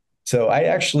 Yeah. So I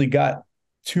actually got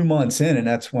 2 months in, and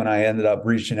that's when I ended up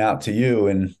reaching out to you.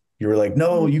 And you were like,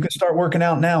 no, you can start working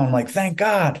out now. I'm like, thank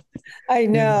God. I You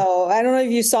know, know. I don't know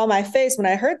if you saw my face when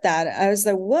I heard that. I was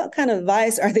like, what kind of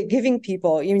advice are they giving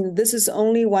people? I mean, this is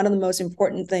only one of the most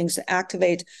important things to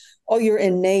activate all your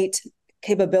innate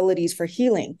capabilities for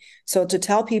healing. So to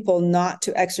tell people not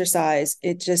to exercise,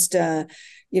 it just,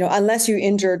 unless you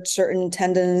injured certain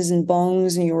tendons and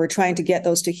bones and you were trying to get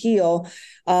those to heal,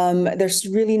 there's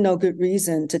really no good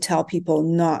reason to tell people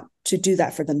not to do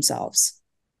that for themselves.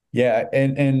 yeah.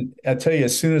 And I tell you,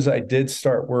 as soon as I did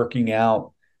start working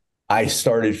out, I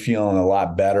started feeling a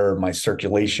lot better. My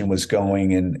circulation was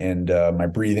going, and my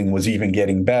breathing was even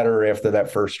getting better after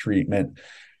that first treatment.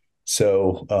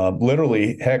 So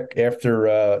literally, heck,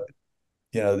 after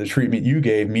the treatment you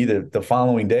gave me, the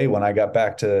following day when I got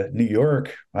back to New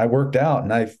York, I worked out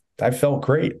and I felt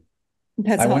great.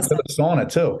 That's I went to awesome. the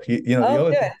sauna too. The Oh,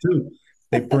 other good. thing too,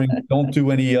 they don't do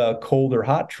any cold or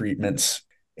hot treatments,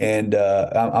 and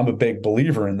I'm a big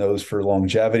believer in those for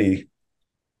longevity.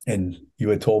 And you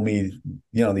had told me,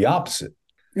 the opposite.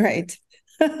 Right.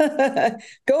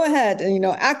 Go ahead and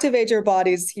activate your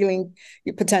body's healing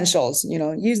potentials.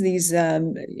 Use these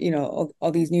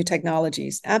all these new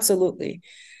technologies. Absolutely.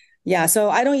 Yeah. So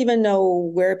I don't even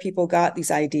know where people got these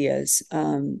ideas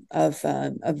of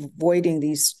avoiding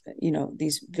these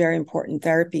very important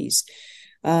therapies.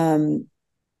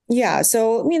 Yeah.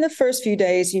 So I mean, the first few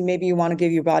days, you want to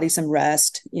give your body some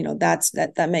rest.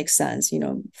 That makes sense.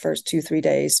 First 2, 3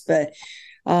 days,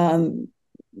 um,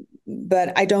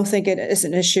 but I don't think it is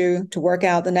an issue to work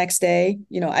out the next day.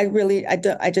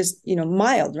 I just,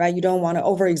 mild, right? You don't want to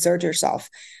overexert yourself,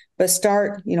 but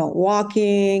start,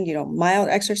 walking, mild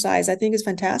exercise, I think is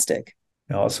fantastic.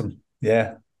 Awesome.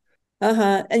 Yeah.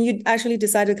 Uh-huh. And you actually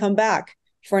decided to come back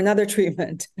for another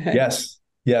treatment. Yes.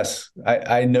 Yes.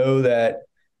 I know that,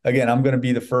 again, I'm going to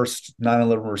be the first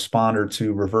 9/11 responder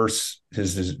to reverse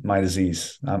my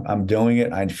disease. I'm doing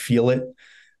it. I feel it.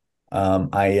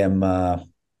 I am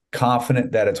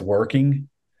confident that it's working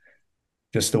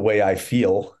just the way I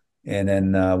feel. And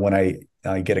then when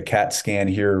I get a CAT scan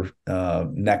here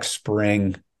next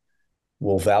spring,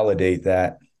 we'll validate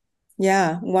that.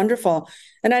 Yeah, wonderful.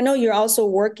 And I know you're also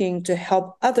working to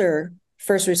help other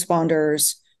first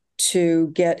responders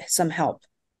to get some help.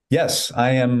 Yes,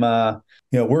 I am,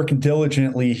 working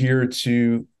diligently here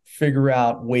to figure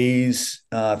out ways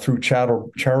through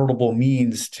charitable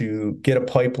means to get a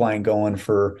pipeline going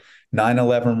for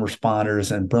 9/11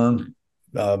 responders and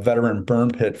veteran burn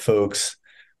pit folks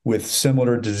with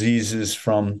similar diseases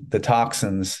from the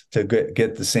toxins to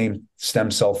get the same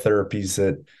stem cell therapies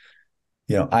that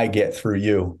I get through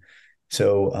you.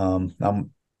 So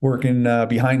I'm working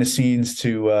behind the scenes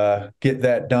to get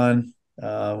that done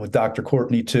with Dr.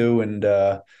 Courtney too, and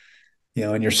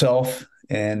yourself.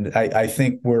 And I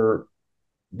think we're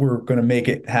going to make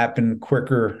it happen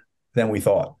quicker than we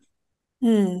thought.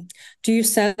 Hmm. Do you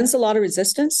sense a lot of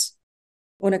resistance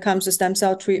when it comes to stem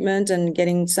cell treatment and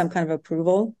getting some kind of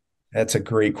approval? That's a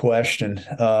great question.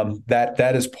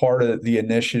 That is part of the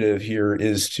initiative here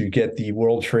is to get the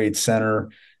World Trade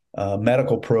Center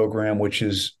medical program, which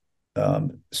is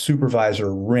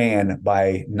supervisor ran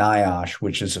by NIOSH,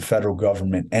 which is a federal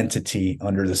government entity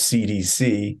under the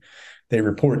CDC. They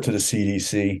report to the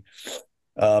CDC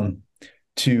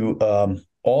to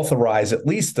authorize at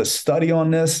least a study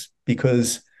on this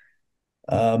because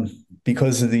of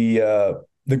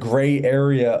the gray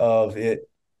area of it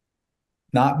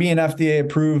not being FDA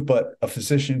approved, but a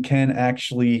physician can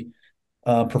actually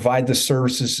provide the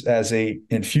services as a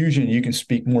infusion. You can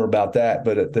speak more about that,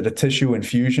 but the tissue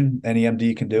infusion, any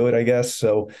MD can do it, I guess.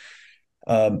 So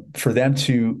for them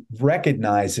to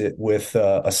recognize it with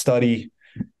a study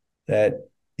that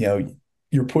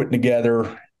you're putting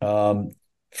together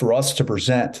for us to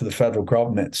present to the federal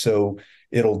government, so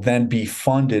it'll then be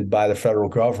funded by the federal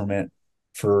government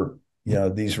for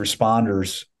these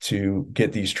responders to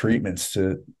get these treatments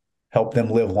to help them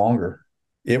live longer.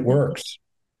 It works.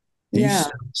 These Yeah.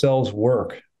 cells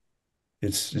work.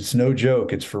 It's no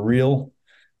joke. It's for real.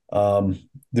 The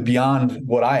beyond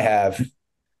what I have,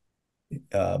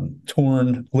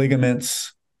 torn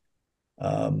ligaments,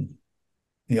 the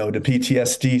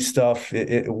PTSD stuff.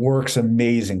 It works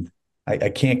amazing. I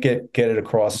can't get it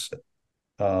across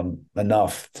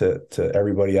enough to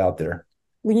everybody out there.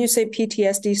 When you say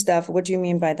PTSD stuff, what do you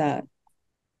mean by that?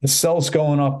 The cells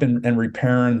going up and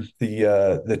repairing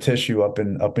the tissue up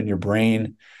in your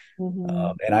brain.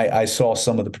 Mm-hmm. And I saw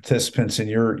some of the participants in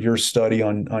your study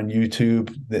on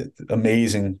YouTube. That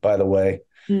amazing, by the way.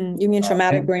 You mean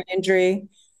traumatic brain injury?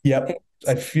 Yep. Okay.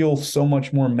 I feel so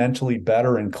much more mentally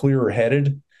better and clearer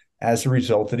headed as a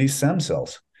result of these stem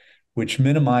cells, which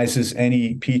minimizes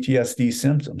any PTSD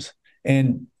symptoms.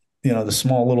 And, the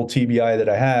small little TBI that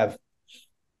I have,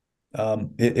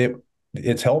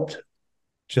 it's helped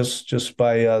just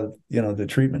by, the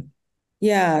treatment.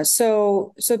 Yeah.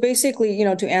 So basically,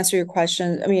 to answer your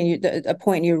question, I mean, a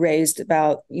point you raised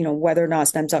about, whether or not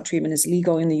stem cell treatment is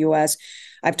legal in the US.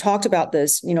 I've talked about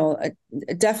this,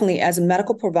 definitely as a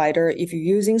medical provider, if you're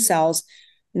using cells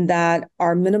that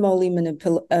are minimally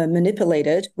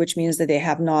manipulated, which means that they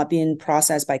have not been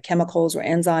processed by chemicals or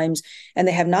enzymes, and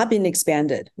they have not been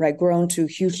expanded, right, grown to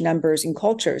huge numbers in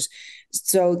cultures.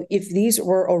 So if these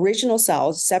were original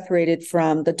cells separated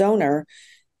from the donor,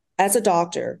 as a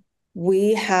doctor,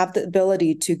 we have the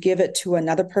ability to give it to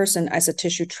another person as a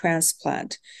tissue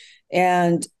transplant.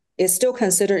 And it's still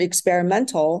considered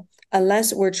experimental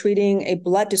unless we're treating a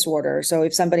blood disorder. So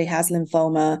if somebody has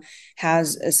lymphoma,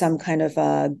 has some kind of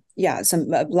some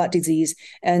blood disease,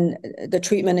 and the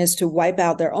treatment is to wipe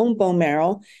out their own bone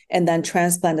marrow and then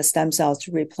transplant the stem cells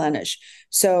to replenish.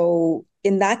 So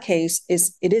in that case,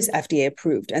 it is FDA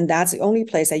approved. And that's the only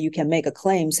place that you can make a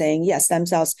claim saying, yes, stem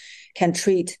cells can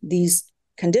treat these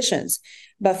conditions.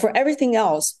 But for everything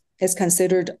else, it's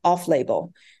considered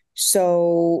off-label.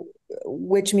 So,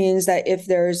 which means that if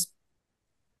there's,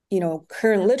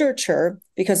 current literature,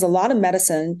 because a lot of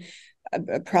medicine,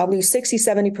 probably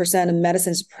 60-70% of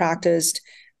medicine is practiced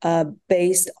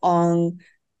based on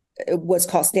what's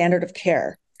called standard of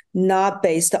care, not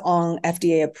based on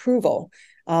FDA approval.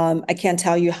 I can't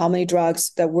tell you how many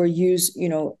drugs that were used,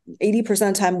 80% of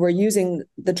the time we're using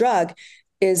the drug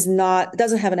doesn't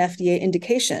have an FDA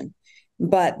indication,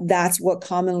 but that's what's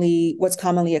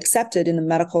commonly accepted in the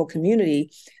medical community,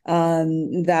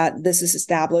 that this is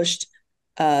established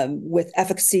with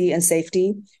efficacy and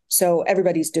safety. So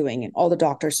everybody's doing it, all the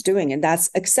doctors doing it, and that's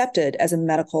accepted as a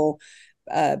medical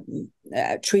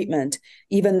treatment,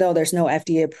 even though there's no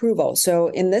FDA approval. So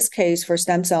in this case, for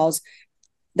stem cells,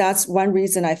 that's one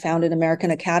reason I founded American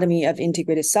Academy of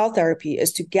Integrated Cell Therapy,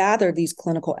 is to gather these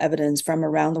clinical evidence from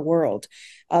around the world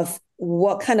of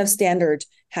what kind of standard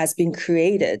has been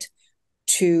created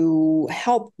to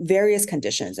help various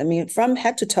conditions. I mean, from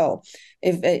head to toe.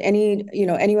 If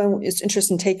anyone is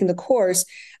interested in taking the course,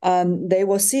 they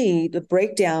will see the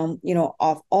breakdown,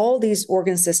 of all these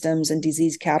organ systems and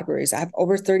disease categories. I have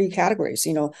over 30 categories.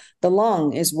 The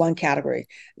lung is one category,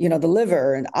 the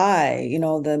liver and eye,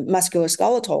 the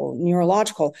musculoskeletal,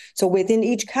 neurological. So within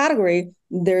each category,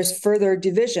 there's further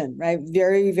division, right?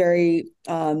 Very, very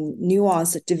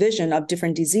nuanced division of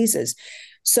different diseases.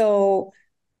 So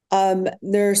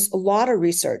there's a lot of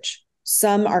research.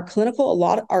 Some are clinical, a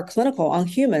lot are clinical on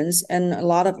humans, and a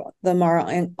lot of them are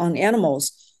on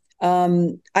animals.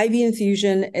 IV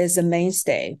infusion is a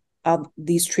mainstay of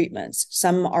these treatments.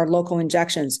 Some are local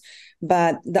injections,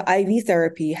 but the IV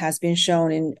therapy has been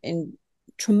shown in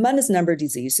tremendous number of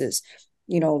diseases,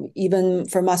 even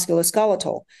for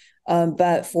musculoskeletal.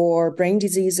 But for brain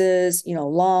diseases,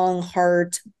 lung,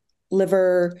 heart,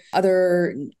 liver,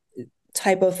 other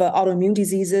type of autoimmune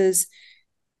diseases.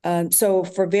 So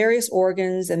for various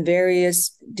organs and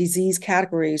various disease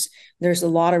categories, there's a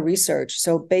lot of research.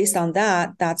 So based on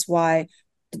that, that's why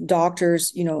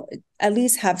doctors, at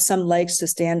least have some legs to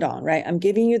stand on, right? I'm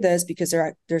giving you this because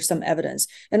there's some evidence.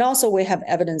 And also we have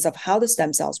evidence of how the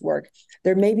stem cells work.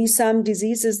 There may be some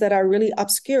diseases that are really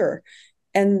obscure,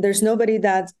 and there's nobody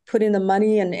that's putting the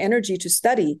money and energy to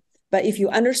study. But if you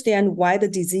understand why the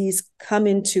disease come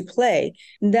into play,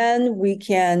 then we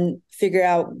can figure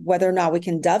out whether or not we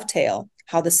can dovetail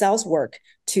how the cells work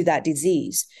to that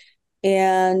disease.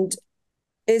 And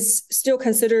is still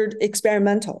considered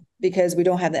experimental because we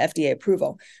don't have the FDA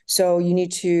approval. So you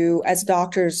need to, as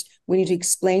doctors, we need to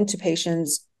explain to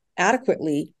patients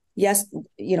adequately, yes,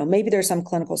 maybe there's some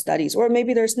clinical studies or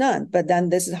maybe there's none, but then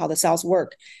this is how the cells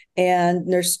work.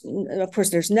 And there's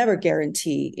never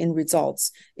guarantee in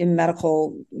results in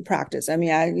medical practice. I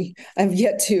mean, I've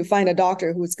yet to find a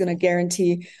doctor who's going to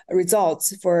guarantee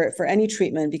results for any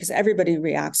treatment because everybody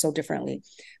reacts so differently.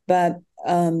 But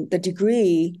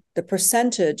the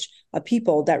percentage of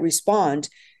people that respond,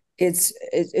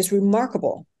 it's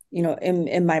remarkable.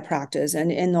 in my practice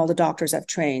and in all the doctors I've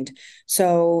trained.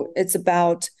 So it's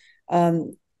about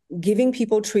giving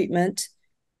people treatment,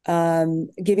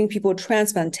 giving people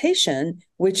transplantation,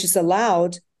 which is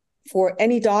allowed for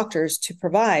any doctors to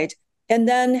provide, and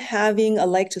then having a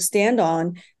leg to stand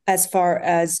on as far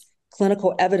as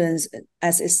clinical evidence,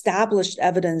 as established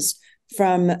evidence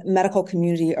from medical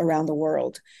community around the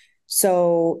world.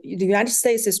 So the United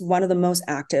States is one of the most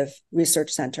active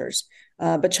research centers,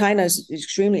 but China is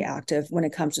extremely active when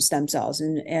it comes to stem cells,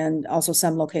 and also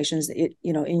some locations,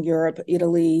 in Europe,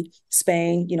 Italy,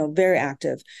 Spain, very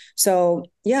active. So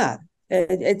yeah,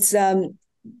 it's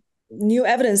new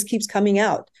evidence keeps coming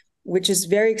out, which is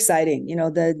very exciting.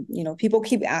 People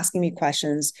keep asking me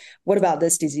questions. What about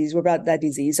this disease? What about that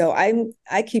disease? So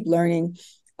I keep learning.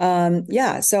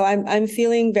 So I'm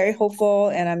feeling very hopeful,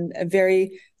 and I'm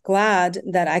very glad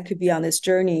that I could be on this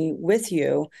journey with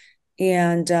you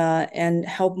and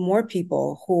help more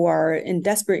people who are in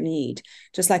desperate need.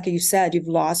 Just like you said, you've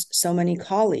lost so many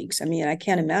colleagues. I mean, I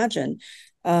can't imagine.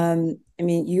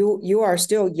 You are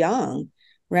still young,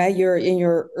 right? You're in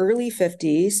your early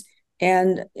 50s,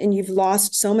 and you've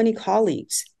lost so many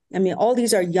colleagues. I mean, all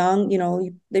these are young,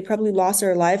 they probably lost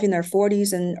their life in their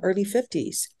 40s and early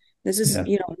 50s. This is,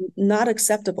 not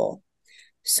acceptable.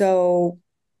 So,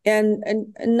 and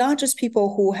not just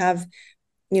people who have,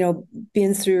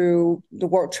 been through the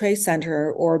World Trade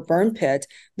Center or burn pit.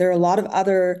 There are a lot of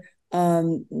other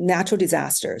natural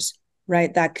disasters,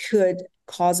 right, that could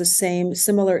cause the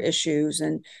similar issues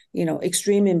and,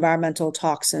 extreme environmental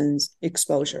toxins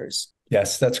exposures.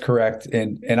 Yes, that's correct.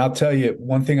 And I'll tell you,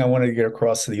 one thing I wanted to get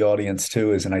across to the audience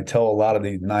too is, and I tell a lot of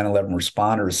the 9/11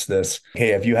 responders this, hey,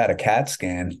 have you had a CAT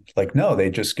scan? Like, no, they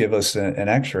just give us an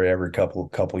X-ray every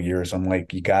couple years. I'm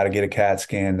like, you got to get a CAT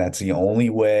scan. That's the only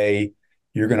way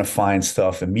you're going to find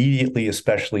stuff immediately,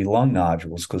 especially lung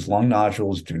nodules, because lung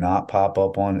nodules do not pop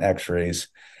up on X-rays.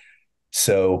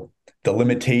 So the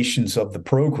limitations of the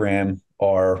program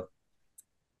are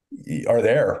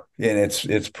there, and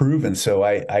it's proven. So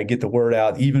I get the word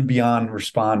out even beyond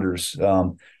responders.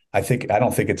 I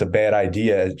don't think it's a bad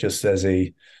idea, just as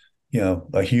a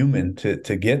human,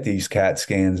 to get these CAT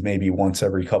scans maybe once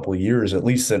every couple of years, at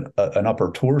least an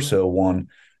upper torso one,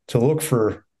 to look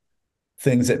for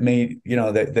things that may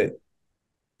that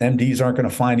MDs aren't going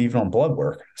to find even on blood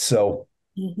work. So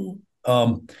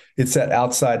it's that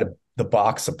outside of the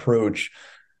box approach,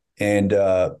 and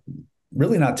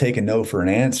really not taking no for an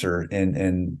answer,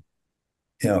 and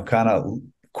kind of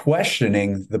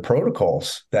questioning the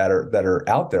protocols that are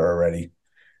out there already,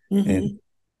 and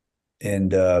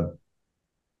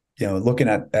looking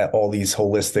at all these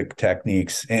holistic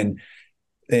techniques, and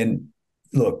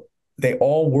look, they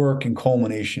all work in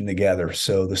culmination together.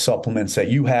 So the supplements that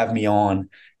you have me on,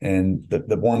 and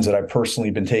the ones that I've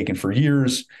personally been taking for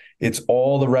years, it's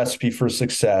all the recipe for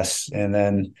success. And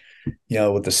then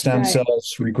with the stem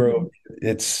cells regrowth,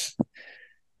 it's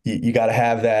you got to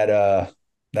have that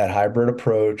hybrid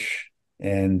approach,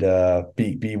 and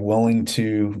be willing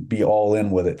to be all in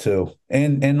with it too.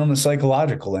 And on the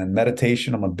psychological end,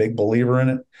 meditation, I'm a big believer in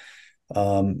it.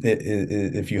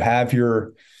 If you have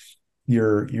your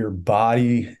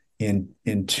body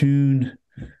in tune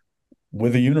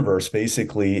with the universe,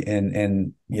 basically,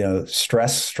 and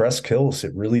stress kills.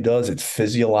 It really does. It's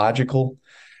physiological.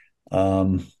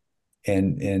 And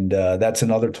that's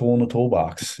another tool in the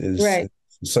toolbox, is the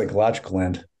psychological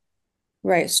end.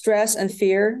 Right. Stress and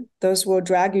fear, those will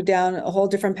drag you down a whole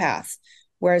different path.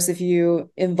 Whereas if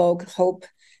you invoke hope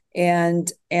and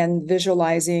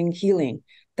visualizing healing,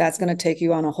 that's going to take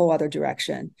you on a whole other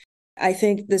direction. I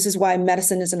think this is why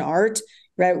medicine is an art,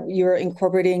 right? You're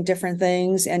incorporating different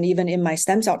things. And even in my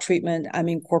stem cell treatment, I'm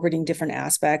incorporating different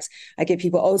aspects. I give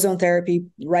people ozone therapy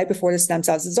right before the stem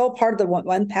cells. It's all part of the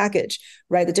one package,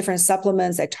 right? The different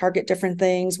supplements that target different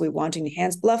things. We want to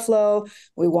enhance blood flow.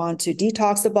 We want to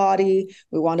detox the body.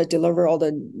 We want to deliver all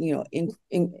the,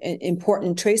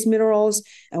 important trace minerals.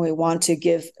 And we want to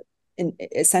give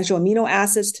essential amino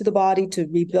acids to the body to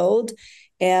rebuild.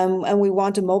 And we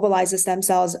want to mobilize the stem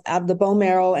cells out of the bone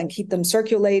marrow and keep them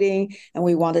circulating. And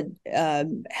we want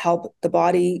to help the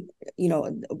body,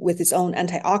 with its own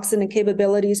antioxidant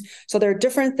capabilities. So there are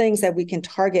different things that we can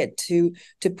target to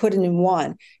put in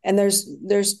one. And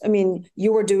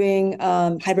you were doing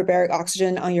hyperbaric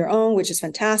oxygen on your own, which is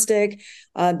fantastic.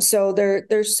 So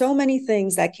there's so many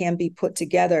things that can be put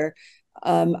together.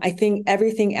 I think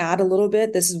everything add a little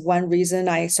bit. This is one reason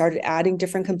I started adding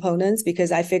different components,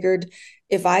 because I figured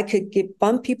if I could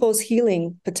bump people's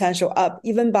healing potential up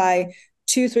even by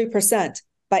 2-3%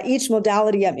 by each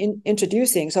modality I'm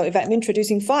introducing. So if I'm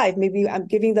introducing 5, maybe I'm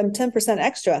giving them 10%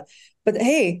 extra. but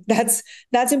hey, that's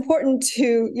important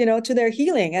to, to their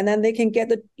healing. And then they can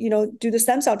get do the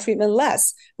stem cell treatment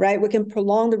less, right? We can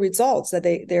prolong the results that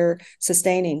they're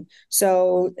sustaining.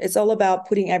 So it's all about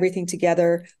putting everything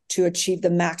together to achieve the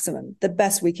maximum, the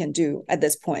best we can do at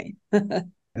this point.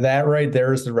 That right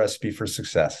there is the recipe for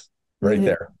success. Right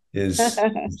there is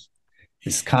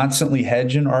constantly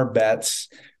hedging our bets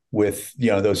with,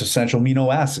 those essential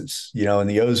amino acids, in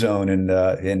the ozone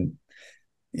and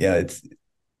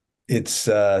it's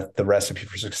the recipe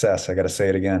for success. I got to say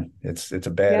it again. It's a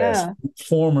badass,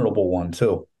 formidable one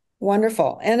too.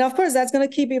 Wonderful. And of course, that's going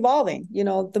to keep evolving.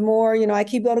 The more, I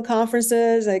keep going to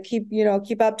conferences, I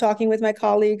keep up talking with my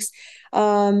colleagues.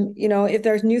 If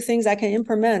there's new things I can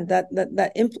implement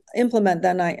implement,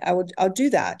 then I'll do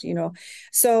that,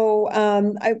 So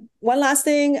one last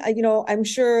thing, I'm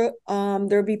sure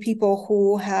there'll be people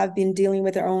who have been dealing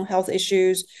with their own health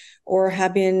issues or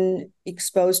have been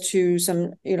exposed to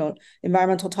some,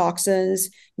 environmental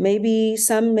toxins. Maybe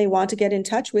some may want to get in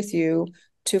touch with you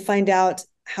to find out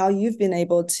how you've been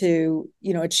able to,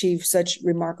 achieve such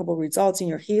remarkable results in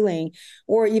your healing,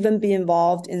 or even be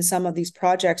involved in some of these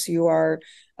projects you are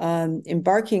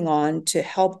embarking on to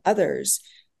help others,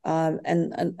 and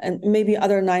maybe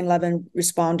other 9/11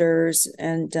 responders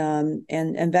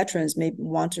and veterans may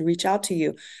want to reach out to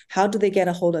you. How do they get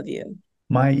a hold of you?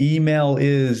 My email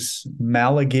is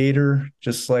Maligator,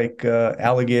 just like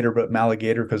alligator, but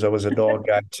Maligator, because I was a dog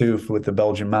guy too with the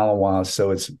Belgian Malinois.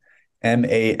 So it's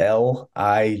MALIGATOR,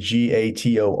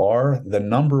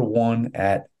 1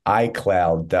 at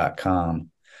iCloud.com.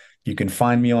 You can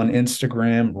find me on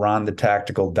Instagram, Ron the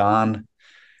Tactical Don,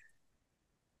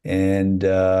 and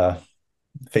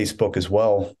Facebook as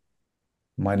well.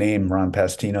 My name, Ron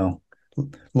Pastino.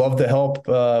 Love the help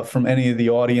from any of the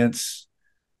audience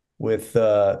with,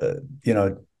 a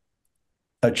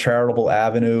charitable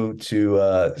avenue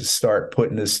to start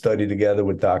putting this study together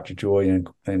with Dr. Joy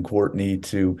and Courtney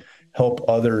to help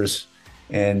others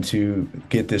and to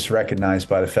get this recognized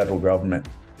by the federal government.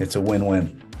 It's a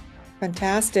win-win.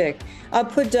 Fantastic. I'll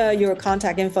put your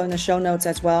contact info in the show notes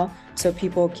as well so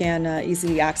people can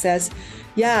easily access.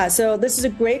 Yeah, so this is a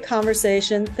great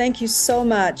conversation. Thank you so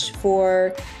much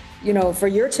for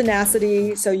your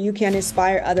tenacity so you can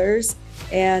inspire others.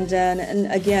 And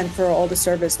again, for all the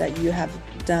service that you have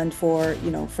done for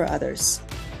others.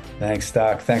 Thanks,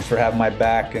 Doc. Thanks for having my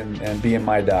back and being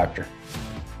my doctor.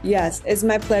 Yes, it's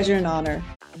my pleasure and honor.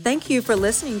 Thank you for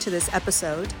listening to this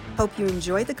episode. Hope you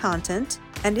enjoyed the content.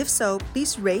 And if so,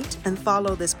 please rate and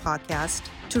follow this podcast.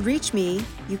 To reach me,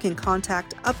 you can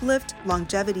contact Uplift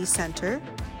Longevity Center.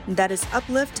 That is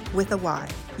Uplift with a Y.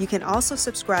 You can also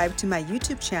subscribe to my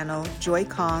YouTube channel, Joy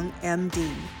Kong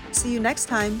MD. See you next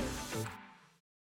time.